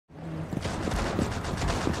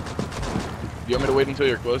You want me to wait until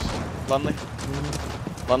you're close, Lunley?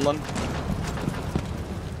 Lun.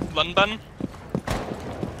 Lun bun?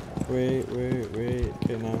 Wait.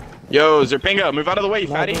 Okay, now. Yo, Zerpinga, move out of the way,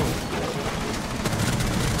 fatty. No.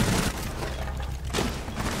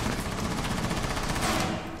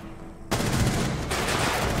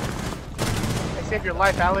 I saved your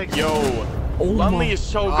life, Alex. Yo, Oh Lunley my. is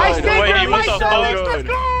so good. I saved your life, Alex. Good.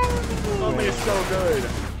 Lunley is so good.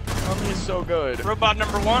 Lunley is so good. Robot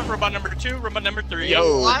number 1, robot number 2, robot number 3.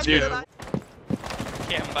 Yo, dude.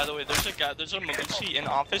 Cam, by the way, there's a Mobiuz in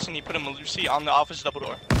office, and he put a Mobiuz on the office double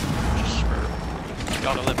door. Just for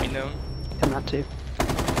y'all to let me know. Come out too.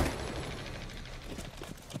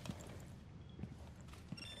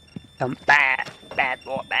 Come bad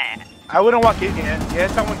boy, bad. I wouldn't walk in yet. Yeah,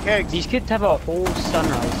 someone kegs. These kids have a whole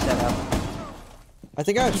sunrise set up. I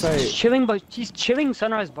think I'd try. He's chilling, but he's chilling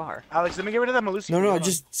sunrise bar. Alex, let me get rid of that Malusi. No,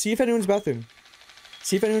 just see if anyone's bathroom.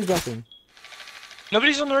 bathroom.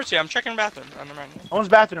 Nobody's on the road yet. I'm checking bathroom. I'm right now. One's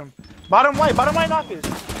bathroom. Bottom white office.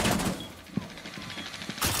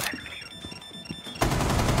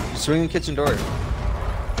 Swinging kitchen door.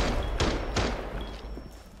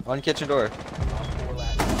 On kitchen door.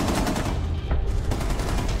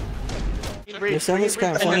 Yes, on this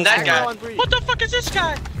guy. And then that guy. What the fuck is this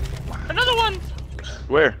guy? Another one.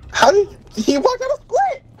 Where? How did he walk out of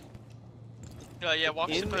split? Yeah,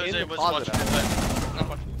 walk suppose it was watching it, but not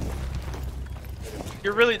watching.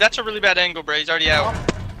 You're really, that's a really bad angle, bro. He's already out.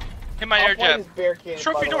 Hit my air jab.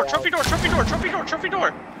 Trophy door.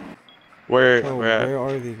 Where? Oh, where at? where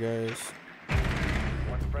are these guys?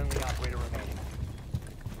 One friendly operator remaining.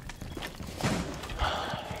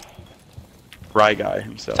 Rye guy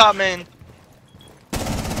himself. Top main.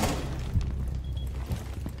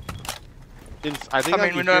 I think we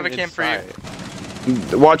don't have a cam for you.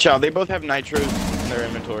 Watch out, they both have nitros in their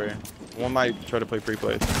inventory. One might try to play free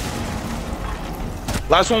plays.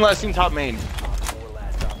 Last seen top main. 4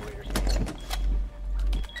 last operators.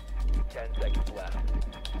 10 seconds left.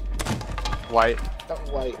 White.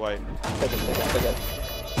 White.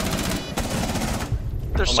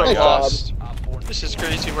 They're so my God. lost. This is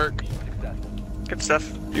crazy work. Good stuff.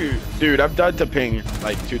 Dude, I've died to ping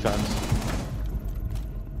like 2 times.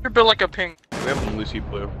 You're built like a ping. We have one Lucy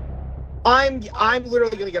blue. I'm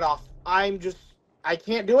literally gonna get off. I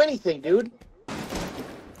can't do anything, dude.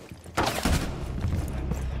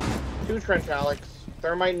 2 trench, Alex.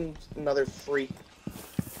 Thermite and another free.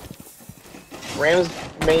 Rams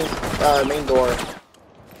main door.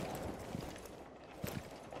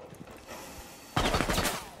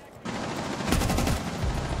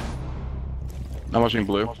 I'm watching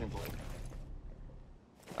blue.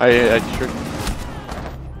 I tricked.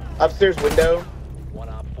 Upstairs window. 1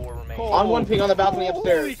 op 4 remaining. On one ping on the balcony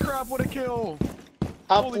upstairs. Holy crap, what a kill!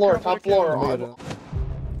 Top floor.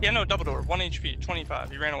 Yeah, no, double door. 1 HP,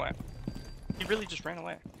 25. He ran away. He really just ran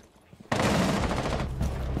away.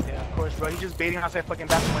 Yeah, of course, bro. He's just baiting outside fucking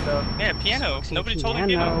bathroom window. Yeah, piano. Nobody told him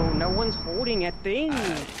piano. No one's holding a thing.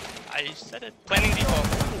 I said it. Planning default.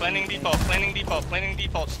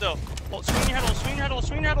 Still. Hold, swing your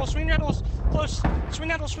headles. Close. Swing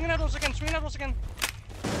headles again.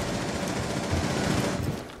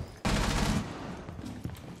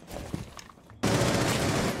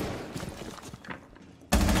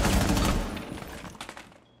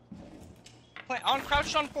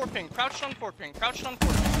 Crouched on 4 ping.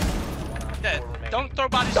 Dead. Don't throw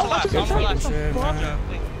bodies to left. On the left.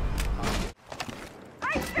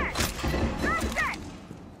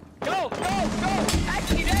 Go!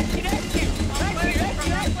 Execute!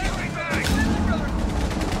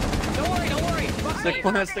 Don't worry! Stick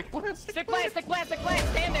plant. Stick plant! Stand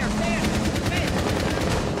there!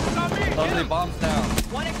 Lovely bombs down.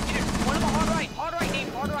 One executed! One of the hard right, Nate,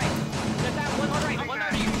 hard right. There's that one hard right, one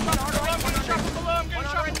hard right. You shot hard right, one hard right. One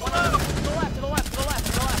hard right, one hard right. To the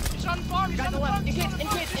left. He's on farm. In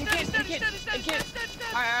kids.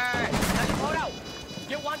 Alright. Now just hold out.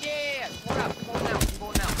 Get one, yeah. Hold out.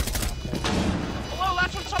 Hold now. Hello,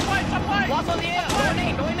 last one, top right. Lost on the air.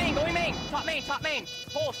 Going main. Top main.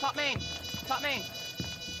 Pulse, top main.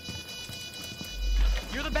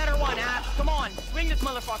 You're the better one, Ash. Come on. Swing this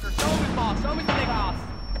motherfucker. Show me the big boss.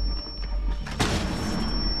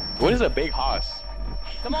 What is a big hoss?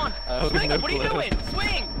 Come on. Swing him. What are you doing?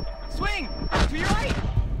 Swing. To your right.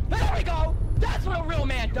 There we go. That's what a real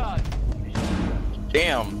man does.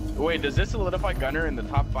 Damn. Wait, does this solidify Gunner in the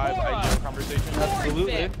top 5 ideal conversation?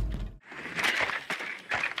 Absolutely.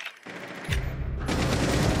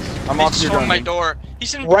 I'm He's off your stormed my gunning. door.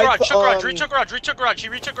 He's in Right, garage. Reach a garage. He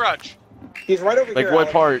reached a garage. He's right over here. Like what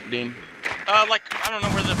Alex. part, Dean? Like I don't know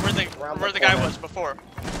where the guy was before.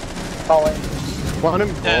 Calling. Spawn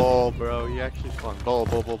him ball, bro. He actually spawned ball.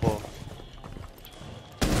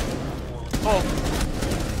 Oh.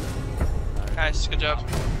 Nice, good job.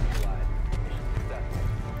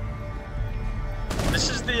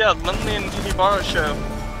 This is the Lundley and Ibarra show.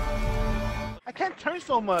 I can't turn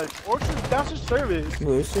so much. Orchard's downstairs service.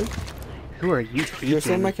 Listen, Who are you you're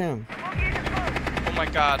still my cam. Oh my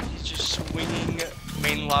god, he's just swinging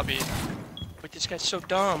main lobby. Wait, this guy's so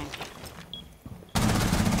dumb.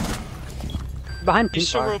 Behind He's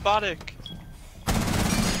so robotic.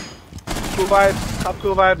 Cool vibes. Top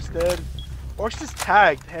cool vibes dead. Orchard's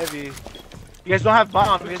tagged heavy. You guys don't have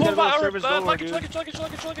bomb. You guys Cool, gotta go service door, dude.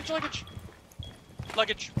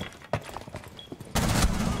 Luggage.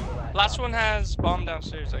 Last one has bomb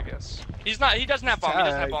downstairs, I guess. He doesn't have bomb. He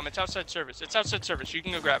doesn't have bomb. It's outside service. You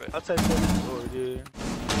can go grab it. Outside service door, dude.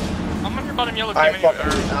 I'm on your bottom yellow I team.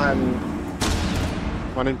 fucking,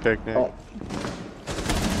 One in picnic. Oh.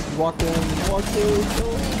 Walk in.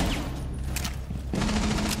 Go.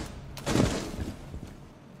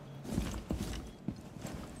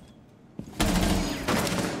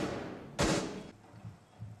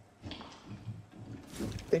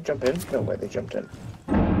 They jump in? No way, they jumped in.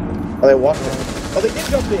 Oh, they walked in. Oh, they did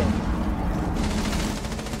jump in!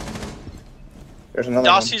 There's another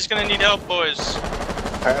Dossie's gonna need help, boys. one.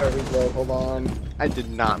 I gotta reload, hold on. I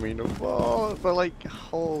did not mean to fall, but like,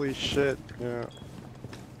 holy shit. Yeah.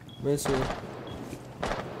 Where's he?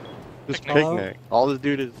 Just Picnic. picnic. All this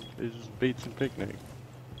dude is baits and picnic.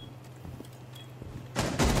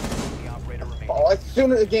 The operator remaining. Oh, as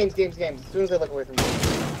soon as games. As soon as they look away from me.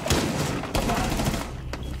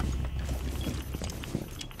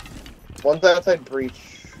 One's outside breach.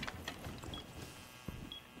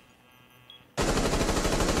 I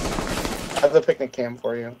have the picnic cam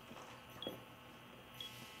for you.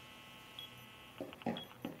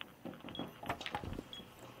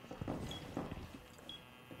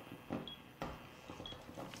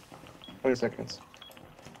 Twenty seconds.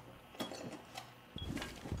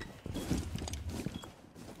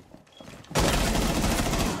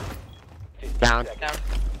 Down. Down.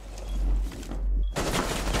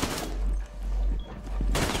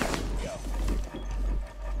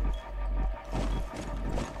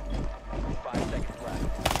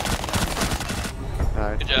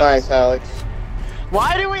 Good job. Nice, Alex.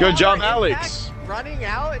 Why do we Good have job, our Alex. impact running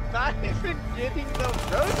out and not even getting the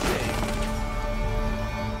roasting?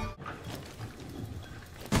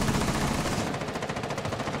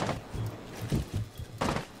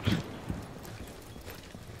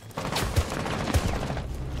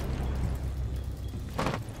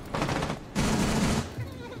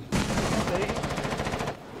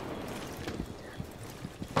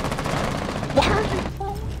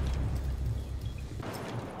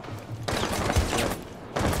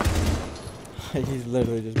 He's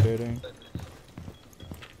literally just baiting.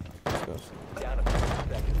 Let's go. Down to 30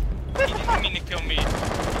 seconds. He didn't mean to kill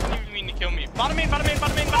me. Bottom in.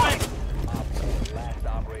 Last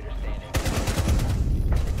operator standing.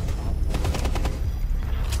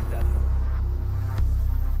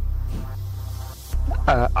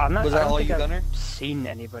 I'm not. Was that all you, Gunner? Seen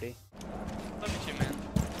anybody? Look at you, man.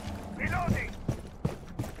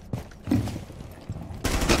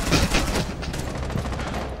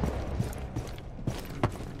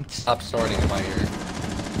 Stop sorting in my ear.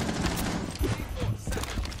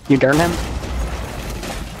 You darn him?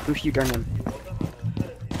 Oof, you darn him.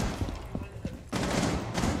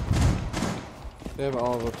 They have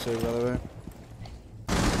all of upstairs, by the way.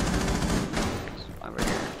 Over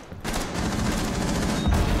here.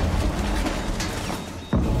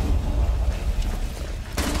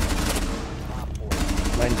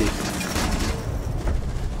 Lindy.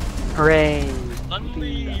 Hooray!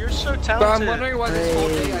 Lundley, you're so But talented. I'm wondering why this whole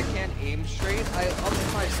day I can't aim straight. I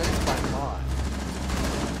upped my settings by a lot.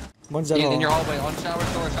 One's at In all. your hallway, on shower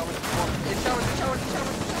door, in showers.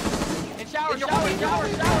 In shower, shower.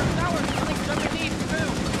 Something's underneath,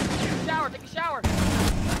 move. Shower, take a shower.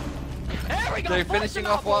 There we go. They're Flush finishing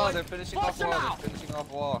him off out, wall, boys. they're finishing Flush off him wall, out. they're finishing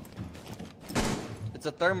off wall. It's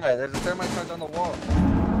a thermite, there's a thermite charge on the wall.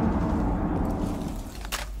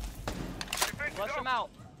 Flush him out.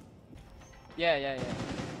 Yeah.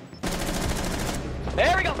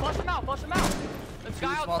 There we go. Flush him out. There's a guy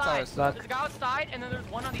Two small outside. towers stuck. There's a guy outside, and then there's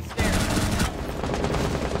one on these stairs.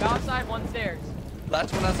 Guy outside, one stairs.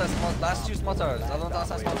 Last one outside small, last two small towers. The other one's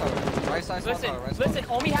outside small tower. Right side small tower, right small Listen.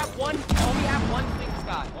 Only have one swing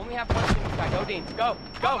sky. Go, Dean. Go.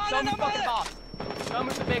 Show him the fucking hoss. Show him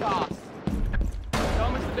it's the big hoss.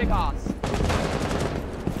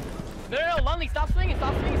 No, Lundley, stop swinging.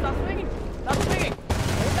 Stop swinging. Hold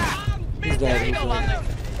that. He's dead, There you he's go, dead. Lundley.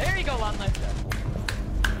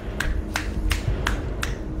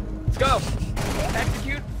 Go.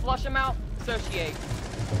 Execute. Flush him out. Associate.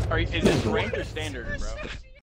 Is this ranked or standard, bro?